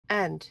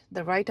And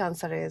the right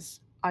answer is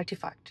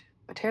artifact.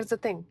 But here's the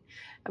thing,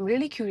 I'm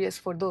really curious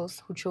for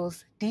those who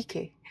chose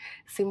decay.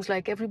 Seems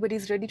like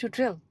everybody's ready to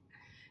drill.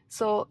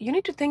 So you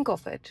need to think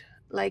of it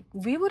like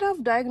we would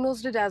have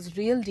diagnosed it as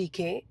real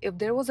decay if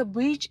there was a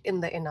breach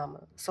in the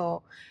enamel.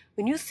 So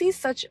when you see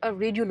such a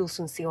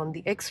radiolucency on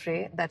the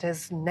X-ray that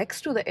is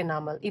next to the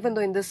enamel, even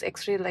though in this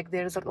X-ray like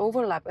there is an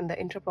overlap in the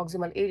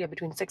interproximal area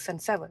between 6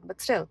 and 7,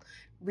 but still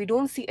we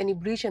don't see any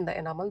breach in the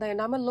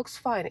enamel looks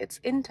fine, it's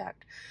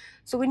intact.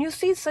 So when you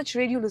see such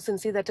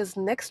radiolucency that is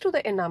next to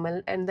the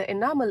enamel and the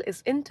enamel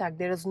is intact,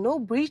 there is no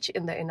breach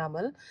in the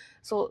enamel,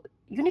 so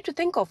you need to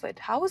think of it.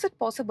 How is it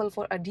possible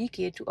for a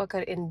decay to occur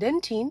in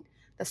dentine,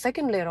 the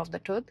second layer of the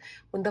tooth,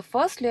 when the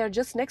first layer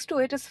just next to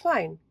it is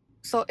fine?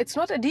 So it's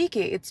not a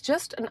decay, it's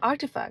just an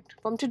artifact.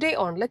 From today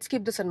on, let's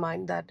keep this in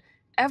mind that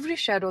every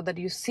shadow that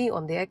you see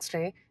on the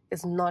X-ray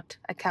is not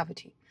a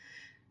cavity.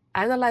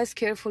 Analyze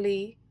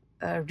carefully,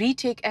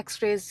 retake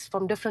X-rays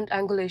from different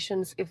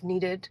angulations if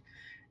needed,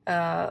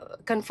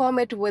 confirm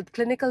it with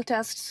clinical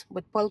tests,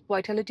 with pulp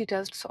vitality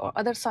tests or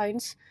other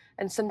signs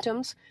and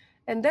symptoms,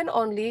 and then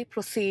only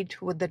proceed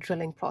with the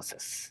drilling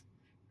process.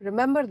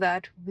 Remember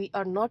that we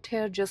are not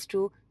here just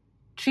to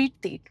treat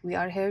teeth, we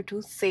are here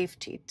to save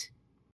teeth.